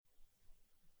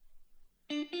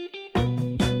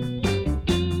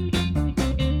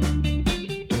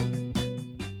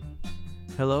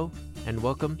Hello, and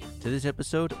welcome to this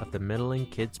episode of the Meddling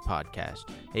Kids Podcast,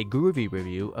 a groovy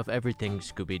review of everything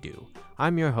Scooby-Doo.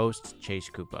 I'm your host, Chase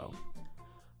Kupo.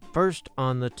 First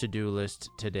on the to-do list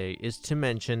today is to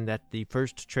mention that the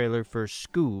first trailer for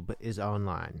Scoob is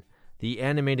online. The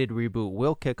animated reboot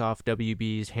will kick off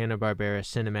WB's Hanna-Barbera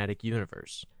cinematic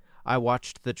universe. I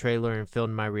watched the trailer and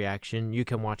filmed my reaction. You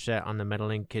can watch that on the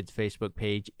Meddling Kids Facebook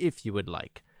page if you would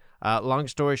like. Long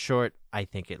story short, I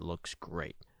think it looks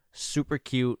great. Super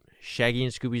cute. Shaggy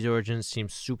and Scooby's origins seem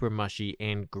super mushy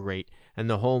and great, and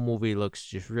the whole movie looks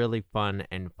just really fun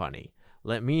and funny.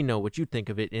 Let me know what you think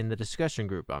of it in the discussion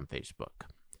group on Facebook.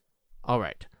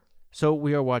 Alright, so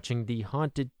we are watching The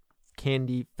Haunted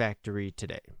Candy Factory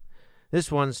today.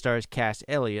 This one stars Cass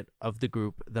Elliot of the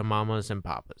group The Mamas and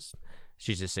Papas.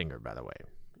 She's a singer, by the way,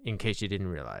 in case you didn't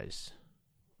realize.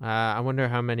 I wonder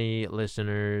how many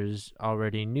listeners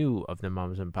already knew of The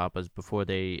Mamas and Papas before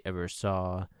they ever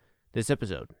saw this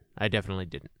episode. I definitely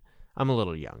didn't. I'm a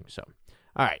little young, so.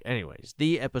 Alright, anyways,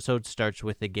 the episode starts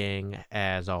with the gang,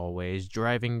 as always,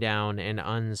 driving down an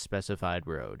unspecified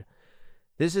road.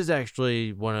 This is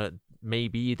actually one of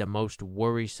maybe the most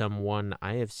worrisome one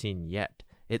I have seen yet.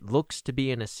 It looks to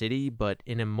be in a city, but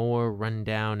in a more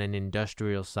rundown and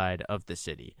industrial side of the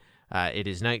city. It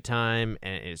is nighttime,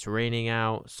 and it's raining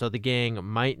out, so the gang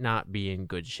might not be in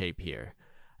good shape here.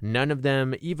 None of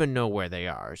them even know where they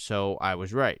are, so I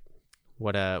was right.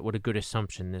 What a good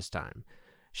assumption this time.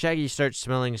 Shaggy starts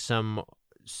smelling some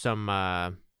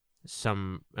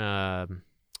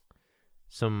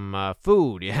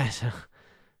food. Yes.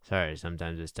 Sorry,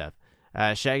 sometimes it's tough.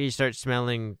 Shaggy starts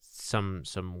smelling some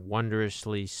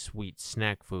wondrously sweet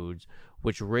snack foods,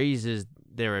 which raises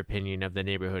their opinion of the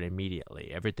neighborhood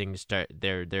immediately.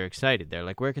 They're excited. They're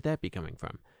like, where could that be coming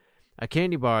from? A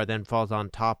candy bar then falls on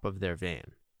top of their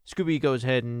van. Scooby goes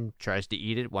ahead and tries to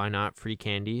eat it. Why not? Free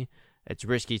candy. It's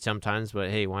risky sometimes, but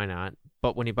hey, why not?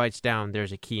 But when he bites down,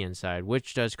 there's a key inside,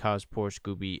 which does cause poor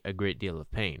Scooby a great deal of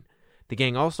pain. The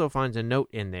gang also finds a note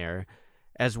in there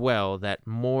as well that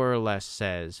more or less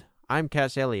says, I'm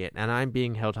Cass Elliot, and I'm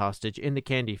being held hostage in the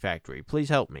candy factory. Please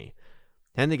help me.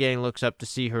 Then the gang looks up to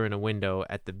see her in a window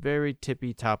at the very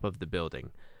tippy top of the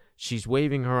building. She's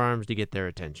waving her arms to get their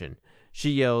attention.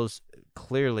 She yells,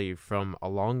 clearly from a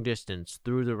long distance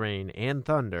through the rain and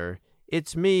thunder,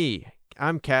 "It's me!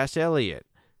 I'm Cass Elliot."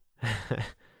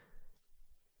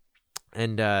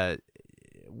 And,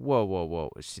 whoa.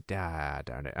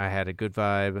 Darn it. I had a good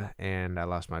vibe, and I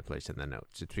lost my place in the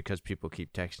notes. It's because people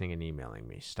keep texting and emailing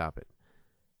me. Stop it.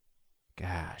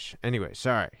 Gosh. Anyway,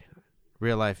 sorry.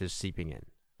 Real life is seeping in.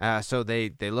 So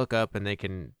they look up, and they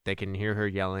can hear her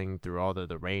yelling through all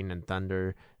the rain and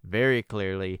thunder very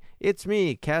clearly, "It's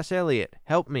me, Cass Elliot.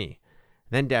 Help me."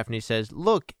 Then Daphne says,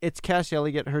 "Look, it's Cass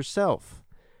Elliot herself."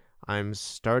 I'm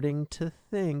starting to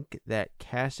think that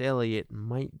Cass Elliot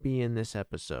might be in this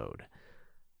episode.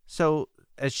 So,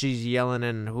 as she's yelling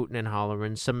and hooting and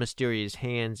hollering, some mysterious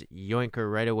hands yoink her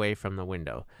right away from the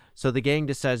window. So the gang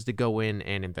decides to go in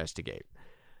and investigate.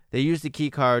 They use the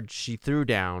key she threw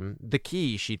down,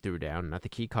 not the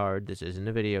key card, this isn't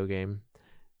a video game,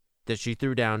 that she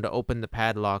threw down to open the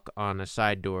padlock on a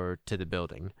side door to the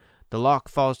building. The lock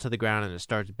falls to the ground and it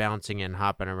starts bouncing and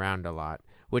hopping around a lot,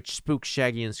 which spooks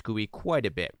Shaggy and Scooby quite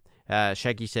a bit.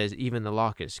 Shaggy says even the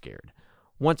lock is scared.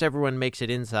 Once everyone makes it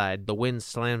inside, the wind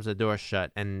slams the door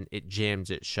shut, and it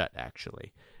jams it shut,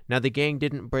 actually. Now, the gang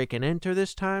didn't break and enter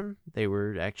this time. They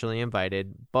were actually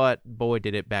invited, but boy,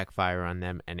 did it backfire on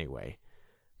them anyway.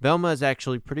 Velma is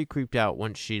actually pretty creeped out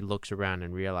once she looks around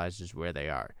and realizes where they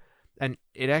are. And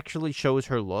it actually shows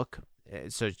her look.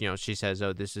 So, she says,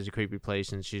 oh, this is a creepy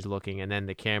place, and she's looking, and then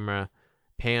the camera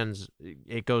pans,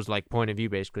 it goes like point of view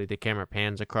basically. The camera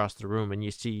pans across the room, and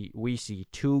we see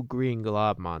two green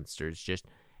glob monsters just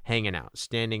hanging out,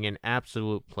 standing in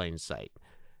absolute plain sight.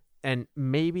 And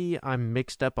maybe I'm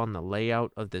mixed up on the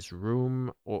layout of this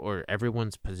room or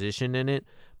everyone's position in it,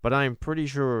 but I'm pretty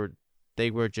sure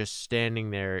they were just standing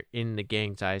there in the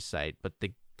gang's eyesight, but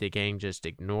the gang just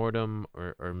ignored him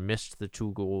or missed the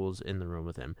two ghouls in the room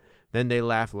with him. Then they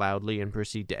laugh loudly and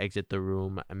proceed to exit the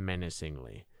room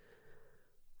menacingly.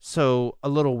 So, a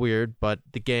little weird, but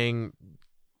the gang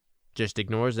just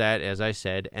ignores that, as I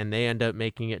said, and they end up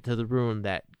making it to the room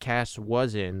that Cass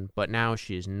was in, but now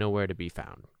she is nowhere to be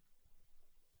found.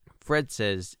 Fred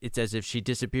says it's as if she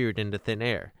disappeared into thin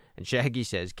air, and Shaggy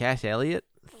says, Cass Elliot?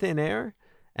 Thin air?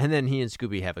 And then he and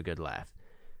Scooby have a good laugh.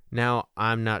 Now,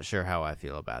 I'm not sure how I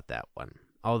feel about that one.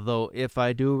 Although, if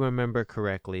I do remember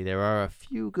correctly, there are a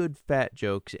few good fat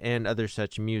jokes and other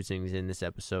such musings in this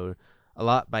episode, a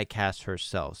lot by Cass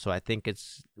herself. So I think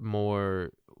it's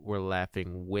more we're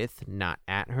laughing with, not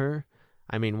at her.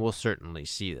 I mean, we'll certainly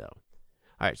see, though.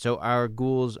 All right, so our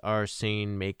ghouls are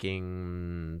seen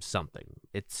making something.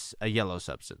 It's a yellow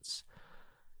substance.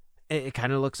 It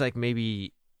kind of looks like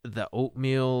maybe the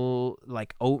oatmeal,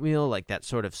 like that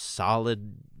sort of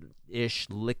solid-ish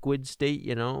liquid state,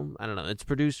 I don't know. It's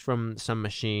produced from some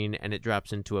machine, and it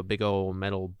drops into a big old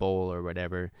metal bowl or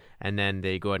whatever, and then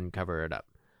they go ahead and cover it up.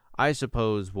 I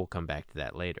suppose we'll come back to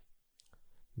that later.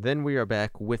 Then we are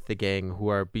back with the gang, who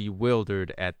are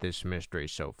bewildered at this mystery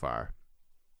so far.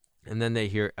 And then they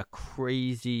hear a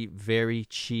crazy, very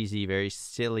cheesy, very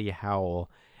silly howl,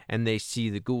 and they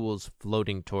see the ghouls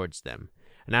floating towards them.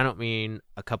 And I don't mean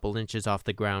a couple inches off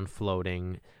the ground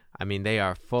floating. I mean they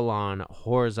are full-on,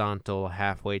 horizontal,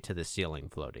 halfway to the ceiling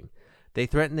floating. They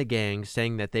threaten the gang,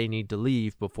 saying that they need to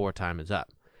leave before time is up.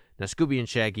 Now, Scooby and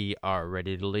Shaggy are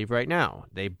ready to leave right now.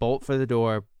 They bolt for the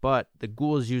door, but the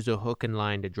ghouls use a hook and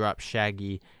line to drop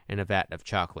Shaggy in a vat of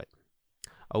chocolate.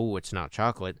 Oh, it's not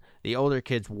chocolate. The older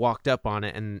kids walked up on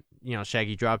it, and,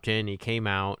 Shaggy dropped in, he came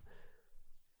out,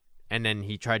 and then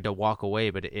he tried to walk away,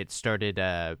 but it started,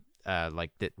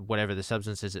 whatever the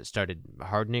substance is, it started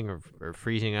hardening or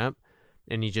freezing up,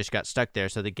 and he just got stuck there.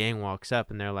 So the gang walks up,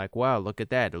 and they're like, wow, look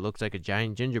at that. It looks like a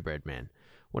giant gingerbread man.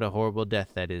 What a horrible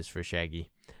death that is for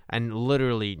Shaggy. And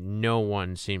literally no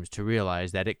one seems to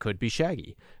realize that it could be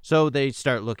Shaggy. So they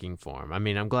start looking for him. I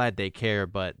mean, I'm glad they care,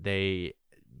 but they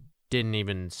didn't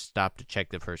even stop to check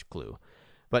the first clue.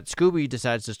 But Scooby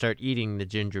decides to start eating the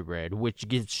gingerbread, which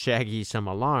gives Shaggy some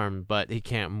alarm, but he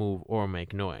can't move or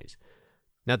make noise.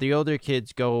 Now, the older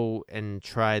kids go and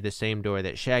try the same door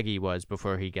that Shaggy was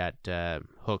before he got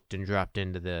hooked and dropped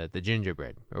into the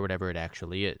gingerbread, or whatever it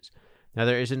actually is. Now,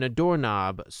 there isn't a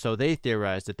doorknob, so they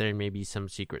theorize that there may be some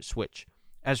secret switch.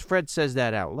 As Fred says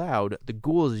that out loud, the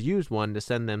ghouls use one to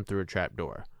send them through a trap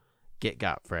door. Get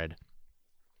got, Fred.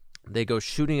 They go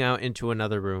shooting out into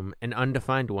another room, an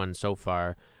undefined one so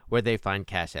far, where they find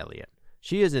Cass Elliot.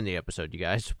 She is in the episode, you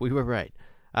guys. We were right.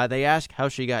 They ask how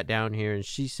she got down here, and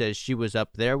she says she was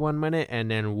up there 1 minute, and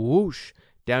then whoosh,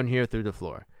 down here through the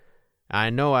floor. I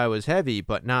know I was heavy,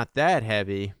 but not that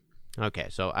heavy. Okay,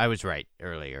 so I was right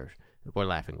earlier. We're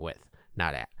laughing with,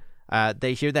 not at.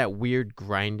 They hear that weird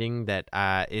grinding that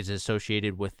is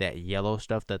associated with that yellow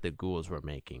stuff that the ghouls were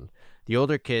making. The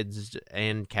older kids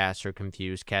and Cass are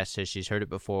confused. Cass says she's heard it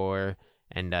before,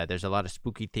 and there's a lot of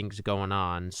spooky things going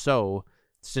on. So,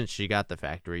 since she got the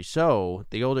factory,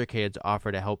 the older kids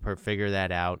offer to help her figure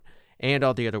that out, and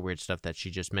all the other weird stuff that she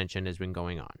just mentioned has been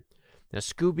going on. Now,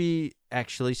 Scooby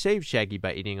actually saved Shaggy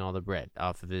by eating all the bread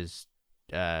off of his,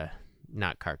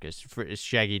 not carcass.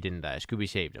 Shaggy didn't die. Scooby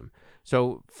saved him.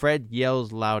 So Fred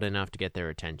yells loud enough to get their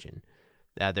attention.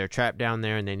 They're trapped down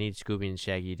there, and they need Scooby and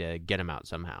Shaggy to get them out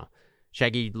somehow.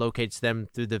 Shaggy locates them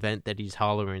through the vent that he's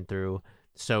hollering through.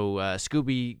 So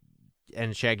Scooby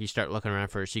and Shaggy start looking around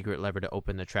for a secret lever to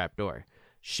open the trap door.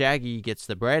 Shaggy gets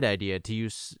the bright idea to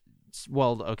use...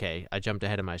 Well, okay, I jumped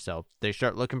ahead of myself. They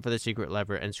start looking for the secret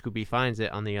lever, and Scooby finds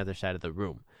it on the other side of the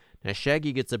room. Now,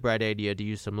 Shaggy gets the bright idea to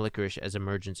use some licorice as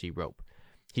emergency rope.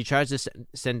 He tries to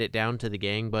send it down to the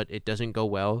gang, but it doesn't go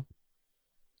well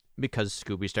because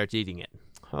Scooby starts eating it.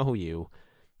 Oh, you.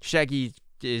 Shaggy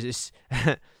is...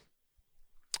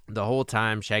 The whole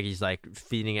time, Shaggy's,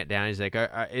 feeding it down. He's like,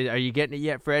 are you getting it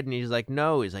yet, Fred? And he's like,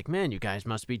 no. He's like, man, you guys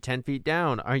must be 10 feet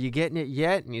down. Are you getting it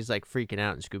yet? And he's, freaking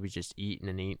out, and Scooby's just eating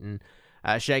and eating.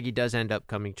 Shaggy does end up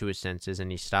coming to his senses,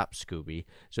 and he stops Scooby.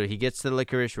 So he gets the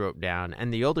licorice rope down,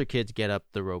 and the older kids get up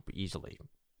the rope easily.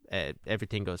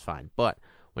 Everything goes fine. But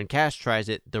when Cass tries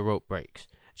it, the rope breaks.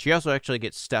 She also actually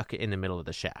gets stuck in the middle of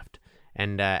the shaft.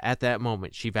 And at that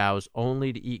moment, she vows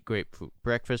only to eat grapefruit,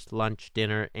 breakfast, lunch,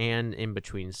 dinner, and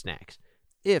in-between snacks,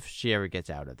 if she ever gets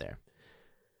out of there.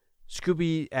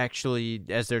 Scooby actually,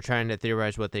 as they're trying to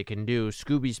theorize what they can do,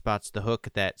 Scooby spots the hook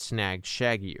that snagged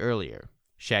Shaggy earlier.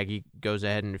 Shaggy goes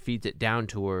ahead and feeds it down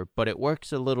to her, but it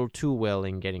works a little too well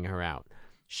in getting her out.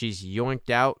 She's yoinked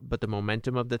out, but the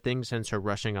momentum of the thing sends her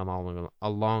rushing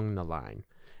along the line.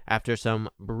 After some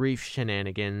brief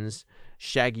shenanigans,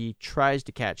 Shaggy tries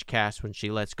to catch Cass when she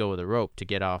lets go of the rope to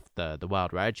get off the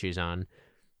wild ride she's on,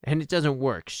 and it doesn't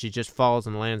work. She just falls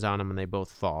and lands on him, and they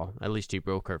both fall. At least he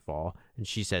broke her fall, and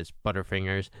she says,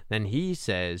 Butterfingers. Then he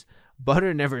says,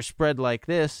 butter never spread like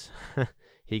this.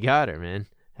 He got her, man.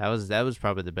 That was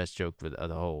probably the best joke of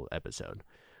the whole episode.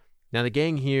 Now the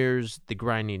gang hears the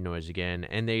grinding noise again,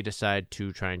 and they decide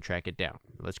to try and track it down.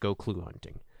 Let's go clue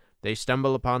hunting. They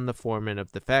stumble upon the foreman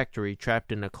of the factory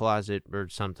trapped in a closet or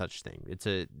some such thing. It's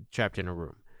trapped in a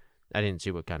room. I didn't see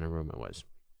what kind of room it was.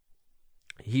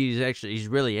 he's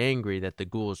really angry that the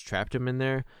ghouls trapped him in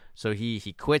there, so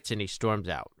he quits and he storms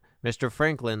out. Mr.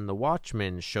 Franklin, the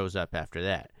watchman, shows up after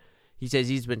that. He says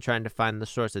he's been trying to find the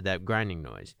source of that grinding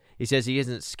noise. He says he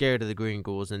isn't scared of the green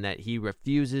ghouls and that he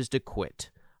refuses to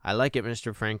quit. I like it,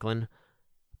 Mr. Franklin.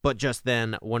 But just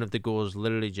then, one of the ghouls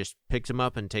literally just picks him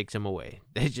up and takes him away.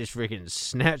 They just freaking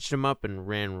snatched him up and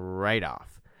ran right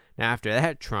off. Now, after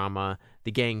that trauma,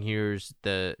 the gang hears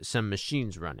some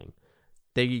machines running.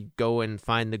 They go and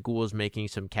find the ghouls making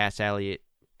some Cass Elliot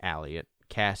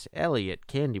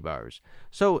candy bars.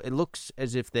 So it looks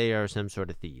as if they are some sort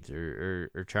of thieves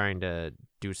or trying to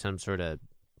do some sort of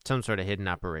hidden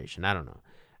operation. I don't know.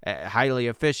 Highly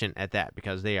efficient at that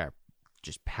because they are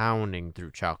just pounding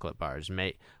through chocolate bars,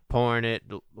 pouring it,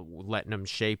 letting them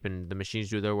shape, and the machines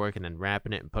do their work, and then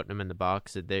wrapping it and putting them in the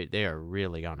box. They are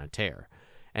really on a tear.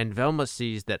 And Velma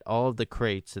sees that all of the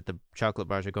crates that the chocolate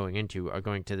bars are going into are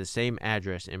going to the same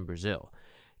address in Brazil.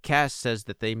 Cass says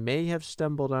that they may have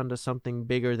stumbled onto something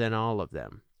bigger than all of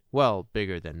them. Well,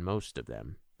 bigger than most of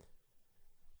them.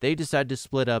 They decide to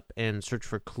split up and search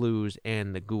for clues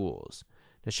and the ghouls.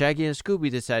 Now, Shaggy and Scooby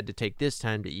decide to take this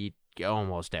time to eat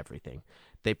almost everything.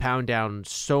 They pound down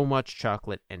so much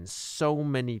chocolate and so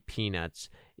many peanuts,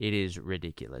 it is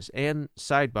ridiculous. And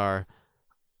sidebar,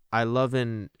 I love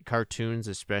in cartoons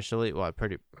especially, well, I'm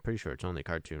pretty sure it's only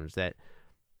cartoons, that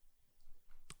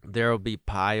there will be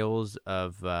piles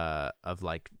of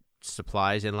like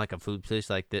supplies in like a food place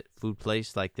like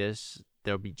this.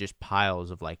 There'll be just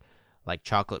piles of like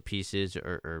chocolate pieces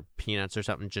or peanuts or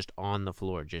something just on the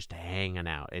floor, just hanging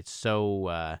out. It's so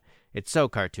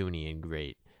cartoony and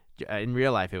great. In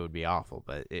real life, it would be awful,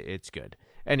 but it's good.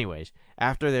 Anyways,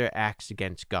 after their acts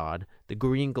against God, the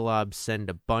Green Globs send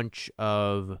a bunch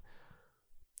of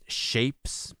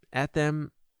shapes at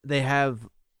them. They have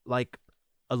like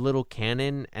a little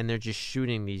cannon, and they're just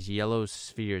shooting these yellow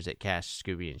spheres at Cass,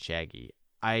 Scooby, and Shaggy.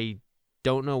 I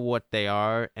don't know what they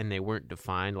are, and they weren't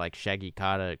defined. Like, Shaggy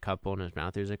caught a couple in his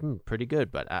mouth. He was like, pretty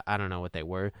good, but I don't know what they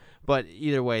were. But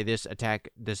either way, this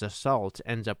assault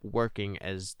ends up working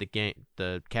as the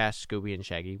Cass, Scooby, and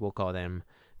Shaggy, we'll call them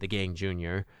the Gang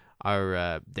Junior,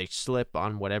 they slip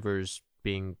on whatever's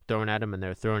being thrown at them, and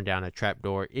they're thrown down a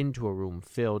trapdoor into a room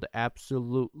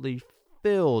absolutely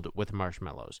filled with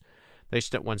marshmallows.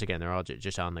 Once again, they're all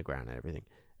just on the ground and everything.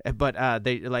 But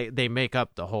they make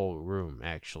up the whole room,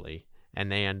 actually. And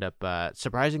they end up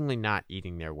surprisingly not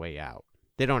eating their way out.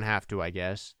 They don't have to, I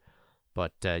guess.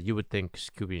 But you would think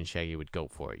Scooby and Shaggy would go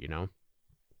for it, you know?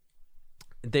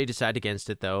 They decide against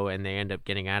it, though, and they end up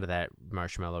getting out of that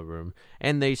marshmallow room.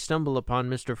 And they stumble upon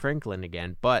Mr. Franklin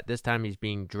again, but this time he's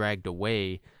being dragged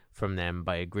away from them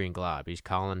by a green glob. He's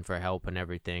calling for help and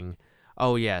everything.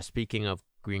 Oh, yeah, speaking of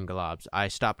green globs, I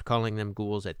stopped calling them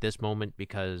ghouls at this moment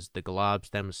because the globs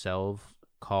themselves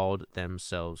called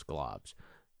themselves globs.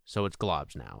 So it's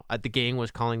globs now. The gang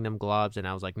was calling them globs, and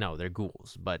I was like, no, they're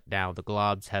ghouls. But now the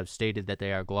globs have stated that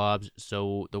they are globs,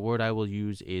 so the word I will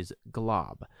use is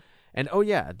glob. And oh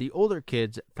yeah, the older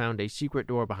kids found a secret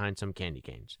door behind some candy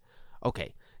canes.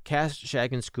 Okay, Cass,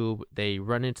 Shag, and Scoob, they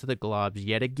run into the globs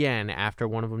yet again after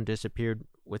one of them disappeared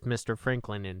with Mr.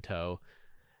 Franklin in tow.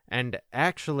 And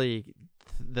actually,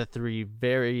 the three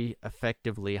very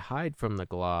effectively hide from the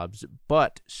globs,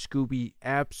 but Scooby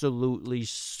absolutely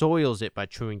soils it by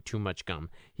chewing too much gum.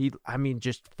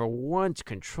 Just for once,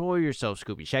 control yourself,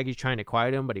 Scooby. Shaggy's trying to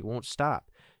quiet him, but he won't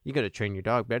stop. You gotta train your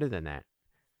dog better than that.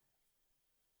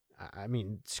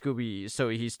 Scooby, so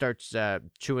he starts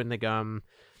chewing the gum.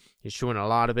 He's chewing a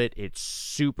lot of it. It's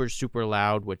super, super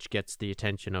loud, which gets the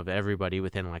attention of everybody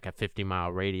within like a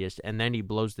 50-mile radius. And then he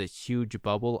blows this huge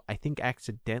bubble, I think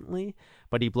accidentally,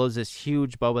 but he blows this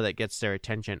huge bubble that gets their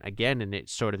attention again, and it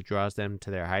sort of draws them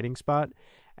to their hiding spot.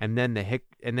 And then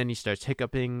he starts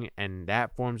hiccuping, and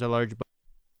that forms a large bubble,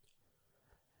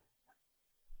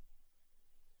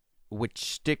 which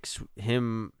sticks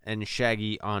him and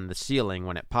Shaggy on the ceiling.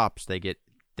 When it pops, they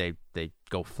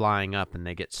go flying up and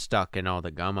they get stuck in all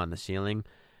the gum on the ceiling.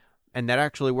 And that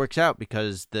actually works out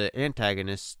because the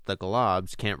antagonists, the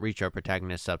globs, can't reach our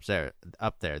protagonists up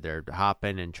there. They're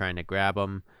hopping and trying to grab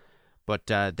them, but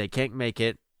they can't make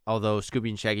it. Although Scooby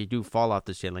and Shaggy do fall off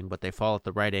the ceiling, but they fall at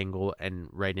the right angle and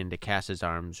right into Cass's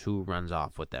arms, who runs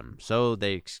off with them. So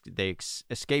they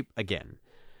escape again.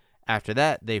 After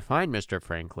that, they find Mr.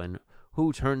 Franklin,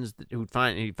 he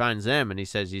finds them, and he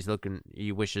says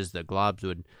he wishes the globs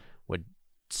would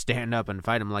stand up and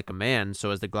fight him like a man.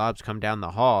 So as the globs come down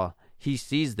the hall, he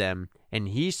sees them, and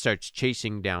he starts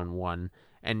chasing down one,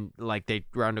 and like they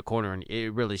round a corner, and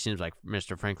it really seems like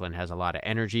Mr. Franklin has a lot of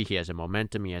energy. He has a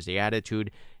momentum. He has the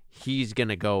attitude. He's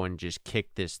gonna go and just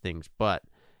kick this thing's butt.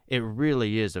 It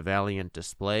really is a valiant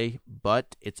display,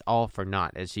 but it's all for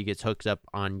naught as he gets hooked up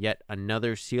on yet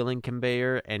another ceiling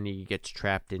conveyor and he gets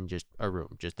trapped in just a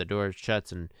room. Just the door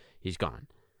shuts and he's gone.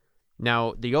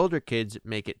 Now, the older kids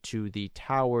make it to the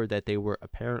tower that they were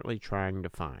apparently trying to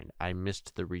find. I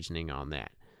missed the reasoning on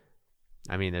that.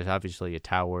 I mean, there's obviously a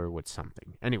tower with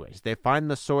something. Anyways, they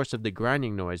find the source of the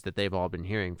grinding noise that they've all been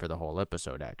hearing for the whole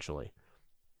episode, actually.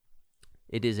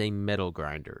 It is a metal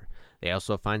grinder. They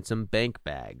also find some bank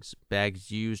bags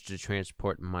used to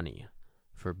transport money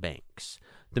for banks.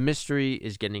 The mystery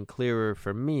is getting clearer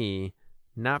for me,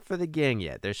 not for the gang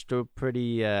yet. They're still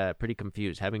pretty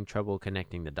confused, having trouble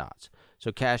connecting the dots.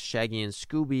 So Cash, Shaggy, and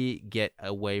Scooby get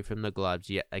away from the globs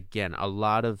yet again. A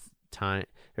lot of time.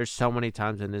 There's so many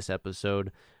times in this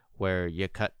episode where you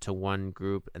cut to one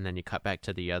group and then you cut back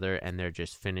to the other and they're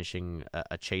just finishing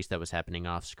a chase that was happening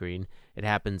off screen. It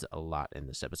happens a lot in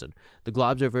this episode. The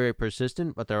globs are very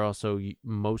persistent, but they're also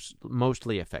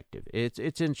mostly effective.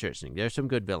 It's interesting. There's some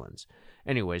good villains.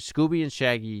 Anyways, Scooby and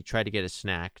Shaggy try to get a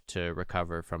snack to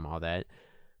recover from all that,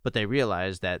 but they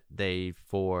realize that they,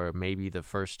 for maybe the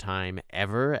first time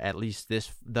ever, at least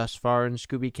thus far in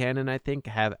Scooby canon, I think,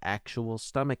 have actual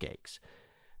stomach aches.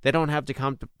 They don't have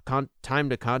time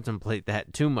to contemplate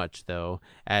that too much, though,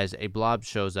 as a glob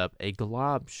shows up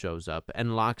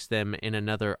and locks them in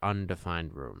another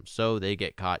undefined room. So they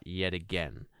get caught yet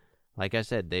again. Like I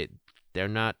said, they're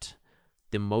not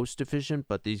the most efficient,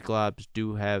 but these globs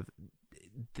do have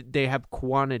the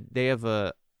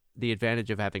advantage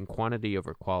of having quantity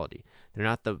over quality. They're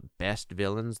not the best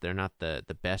villains. They're not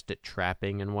the best at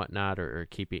trapping and whatnot, or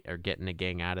getting a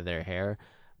gang out of their hair.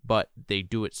 But they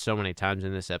do it so many times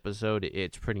in this episode,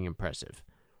 it's pretty impressive.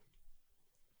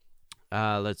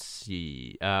 Let's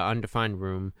see. Undefined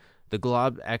room. The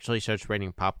glob actually starts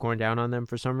raining popcorn down on them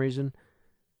for some reason.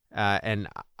 And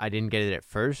I didn't get it at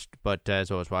first, but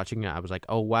as I was watching it, I was like,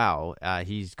 oh, wow.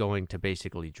 He's going to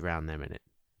basically drown them in it.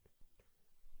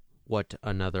 What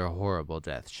another horrible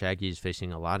death. Shaggy's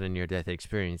facing a lot of near-death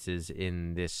experiences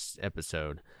in this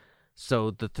episode.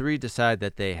 So the three decide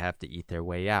that they have to eat their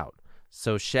way out.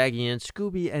 So Shaggy and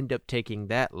Scooby end up taking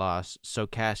that loss so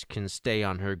Cash can stay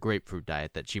on her grapefruit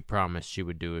diet that she promised she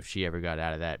would do if she ever got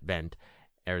out of that vent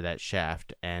or that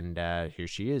shaft. And here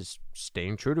she is,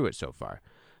 staying true to it so far.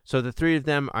 So the three of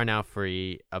them are now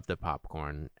free of the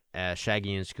popcorn.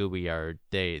 Shaggy and Scooby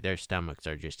their stomachs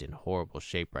are just in horrible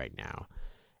shape right now.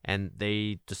 And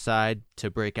they decide to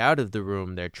break out of the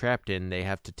room they're trapped in. They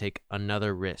have to take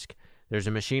another risk. There's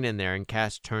a machine in there and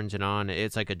Cash turns it on.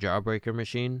 It's like a jawbreaker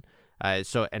machine.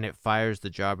 And it fires the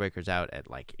jawbreakers out at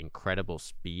like incredible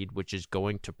speed, which is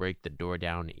going to break the door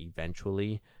down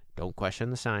eventually. Don't question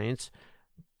the science.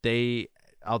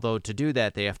 Although to do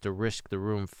that, they have to risk the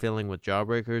room filling with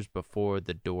jawbreakers before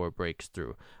the door breaks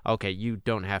through. Okay, you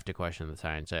don't have to question the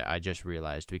science. I just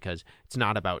realized, because it's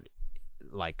not about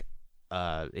like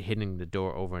hitting the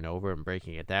door over and over and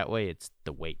breaking it that way. It's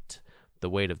the weight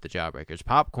of the jawbreakers.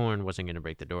 Popcorn wasn't going to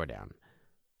break the door down.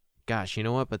 Gosh, you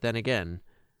know what? But then again,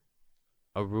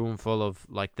 a room full of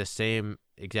like the same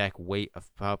exact weight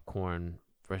of popcorn.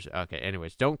 Okay,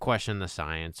 anyways, don't question the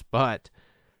science. But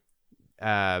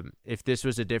if this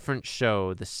was a different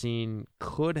show, the scene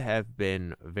could have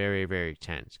been very, very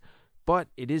tense. But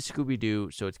it is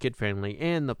Scooby-Doo, so it's kid-friendly,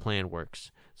 and the plan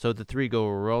works. So the three go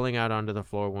rolling out onto the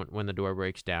floor when the door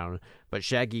breaks down, but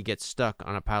Shaggy gets stuck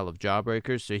on a pile of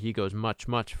jawbreakers, so he goes much,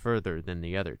 much further than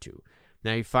the other two.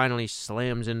 Now he finally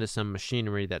slams into some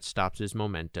machinery that stops his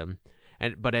momentum,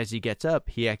 but as he gets up,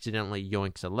 he accidentally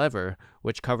yoinks a lever,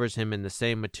 which covers him in the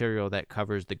same material that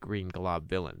covers the green glob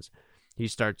villains. He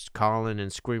starts calling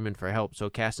and screaming for help, so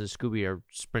Cass and Scooby are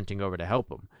sprinting over to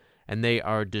help him, and they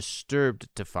are disturbed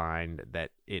to find that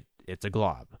it's a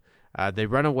glob. They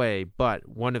run away, but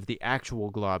one of the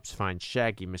actual globs finds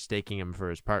Shaggy, mistaking him for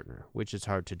his partner, which is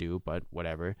hard to do, but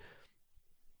whatever.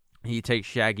 He takes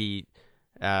Shaggy.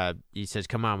 He says,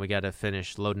 come on, we got to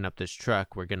finish loading up this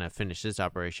truck. We're going to finish this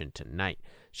operation tonight.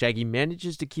 Shaggy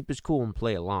manages to keep his cool and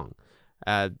play along.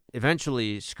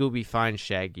 Eventually, Scooby finds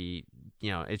Shaggy.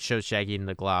 It shows Shaggy and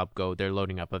the glob they're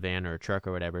loading up a van or a truck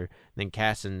or whatever. Then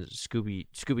Cass and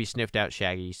Scooby sniffed out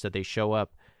Shaggy, so they show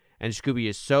up. And Scooby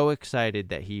is so excited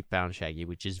that he found Shaggy,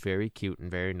 which is very cute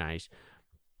and very nice.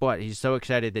 But he's so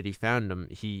excited that he found him,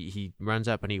 he runs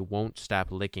up and he won't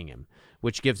stop licking him,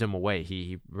 which gives him away.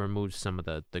 He removes some of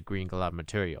the green glob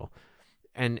material.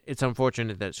 And it's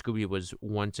unfortunate that Scooby was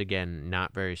once again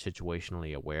not very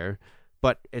situationally aware.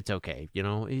 But it's okay,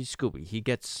 he's Scooby. He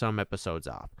gets some episodes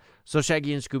off. So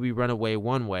Shaggy and Scooby run away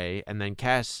one way, and then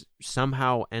Cass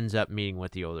somehow ends up meeting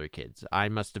with the older kids. I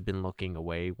must have been looking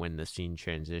away when the scene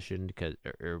transitioned,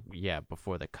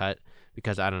 before the cut,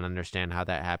 because I don't understand how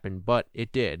that happened, but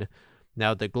it did.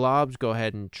 Now, the Globs go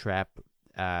ahead and trap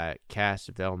Cass,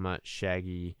 Velma,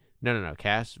 Shaggy...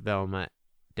 Cass, Velma,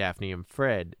 Daphne, and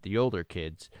Fred, the older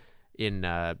kids,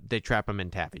 they trap them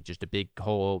in taffy. Just a big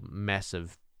whole mess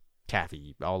of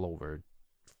taffy all over,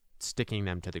 sticking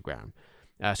them to the ground.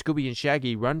 Scooby and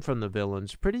Shaggy run from the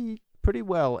villains pretty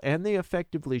well, and they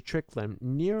effectively trick them,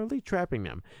 nearly trapping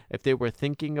them. If they were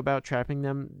thinking about trapping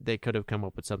them, they could have come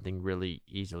up with something really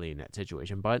easily in that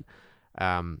situation, but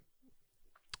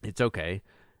it's okay.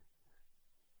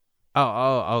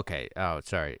 Okay. Oh,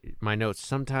 sorry.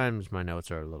 Sometimes my notes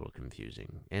are a little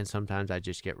confusing, and sometimes I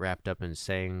just get wrapped up in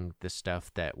saying the stuff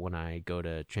that when I go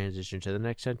to transition to the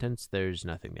next sentence, there's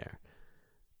nothing there.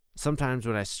 Sometimes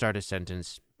when I start a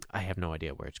sentence, I have no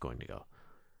idea where it's going to go.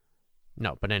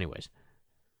 No, but anyways.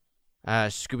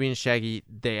 Scooby and Shaggy,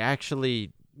 they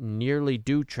actually nearly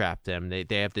do trap them. They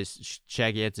have this...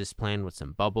 Shaggy has this plan with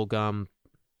some bubble gum,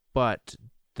 but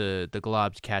the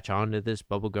Globs catch on to this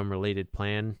bubblegum-related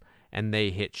plan, and they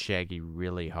hit Shaggy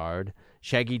really hard.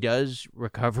 Shaggy does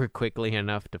recover quickly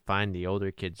enough to find the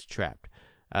older kids trapped.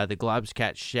 The Globs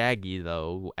catch Shaggy,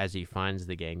 though, as he finds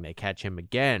the gang. They catch him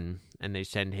again, and they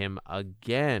send him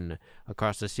again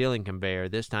across the ceiling conveyor,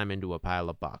 this time into a pile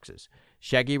of boxes.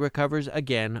 Shaggy recovers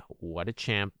again, what a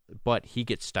champ, but he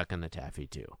gets stuck in the taffy,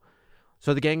 too.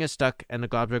 So the gang is stuck, and the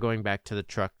Globs are going back to the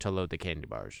truck to load the candy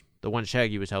bars. The one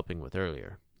Shaggy was helping with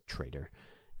earlier. Traitor.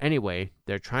 Anyway,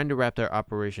 they're trying to wrap their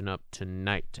operation up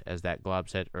tonight, as that Glob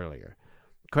said earlier.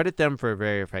 Credit them for a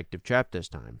very effective trap this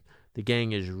time. The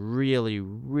gang is really,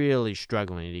 really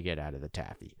struggling to get out of the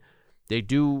taffy. They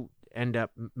do end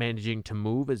up managing to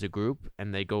move as a group,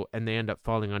 and they end up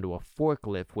falling onto a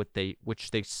forklift, which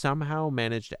they somehow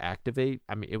managed to activate.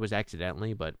 I mean, it was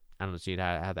accidentally, but I don't see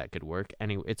how that could work.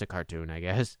 Anyway, it's a cartoon, I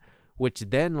guess, which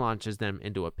then launches them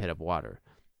into a pit of water.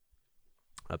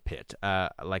 A pit,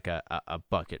 like a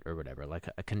bucket or whatever, like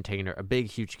a container, a big,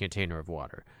 huge container of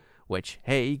water, which,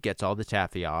 hey, gets all the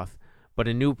taffy off. But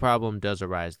a new problem does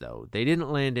arise, though. They didn't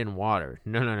land in water.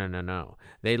 No.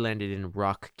 They landed in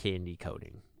rock candy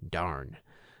coating. Darn.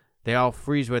 They all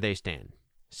freeze where they stand.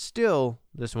 Still,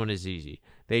 this one is easy.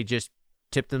 They just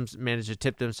manage to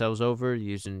tip themselves over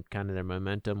using kind of their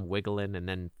momentum, wiggling, and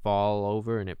then fall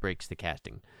over, and it breaks the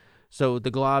casting. So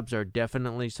the Globs are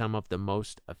definitely some of the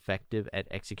most effective at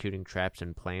executing traps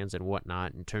and plans and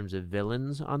whatnot in terms of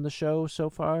villains on the show so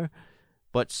far,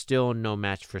 but still no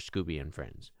match for Scooby and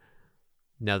friends.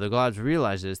 Now, the Globs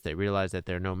realize this. They realize that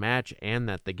they're no match and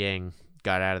that the gang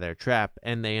got out of their trap,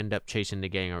 and they end up chasing the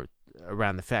gang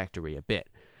around the factory a bit.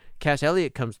 Cass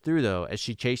Elliot comes through, though, as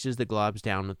she chases the Globs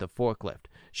down with the forklift.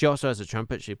 She also has a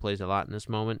trumpet she plays a lot in this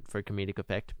moment for comedic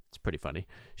effect. It's pretty funny.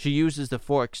 She uses the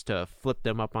forks to flip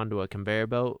them up onto a conveyor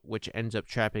belt, which ends up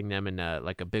trapping them in a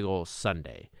big old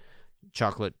sundae.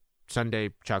 Chocolate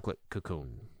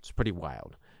cocoon. It's pretty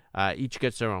wild. Each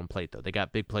gets their own plate, though. They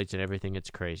got big plates and everything. It's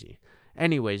crazy.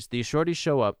 Anyways, the authorities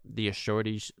show up. The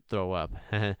authorities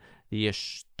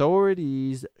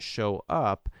show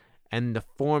up, and the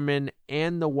foreman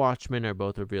and the watchman are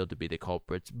both revealed to be the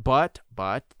culprits. But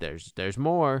there's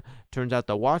more. Turns out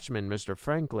the watchman, Mr.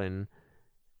 Franklin,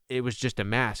 it was just a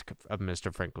mask of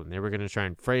Mr. Franklin. They were going to try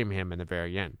and frame him in the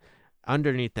very end.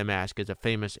 Underneath the mask is a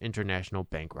famous international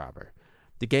bank robber.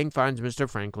 The gang finds Mr.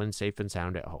 Franklin safe and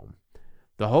sound at home.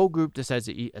 The whole group decides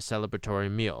to eat a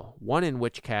celebratory meal, one in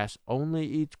which Cass only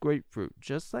eats grapefruit,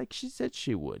 just like she said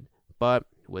she would, but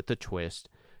with a twist.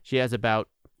 She has about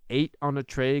 8 on a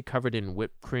tray covered in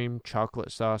whipped cream,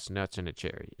 chocolate sauce, nuts, and a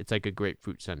cherry. It's like a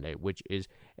grapefruit sundae, which is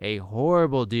a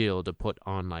horrible deal to put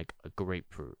on like a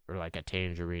grapefruit or like a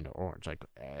tangerine or orange.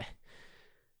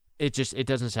 It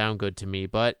doesn't sound good to me,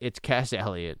 but it's Cass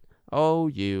Elliot. Oh,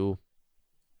 you.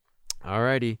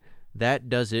 Alrighty, that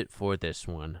does it for this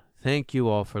one. Thank you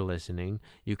all for listening.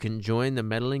 You can join the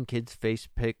Meddling Kids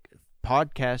Facebook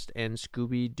podcast and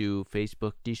Scooby-Doo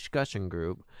Facebook discussion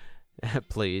group.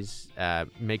 Please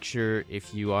make sure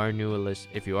if you are a new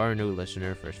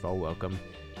listener, first of all, welcome,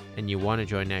 and you want to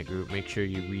join that group, make sure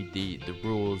you read the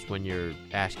rules when you're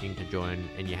asking to join,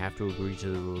 and you have to agree to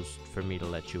the rules for me to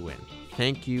let you in.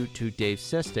 Thank you to Dave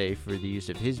Seste for the use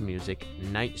of his music,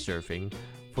 Night Surfing,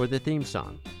 for the theme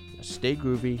song. Stay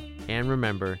groovy, and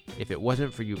remember, if it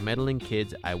wasn't for you meddling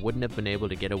kids, I wouldn't have been able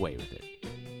to get away with it.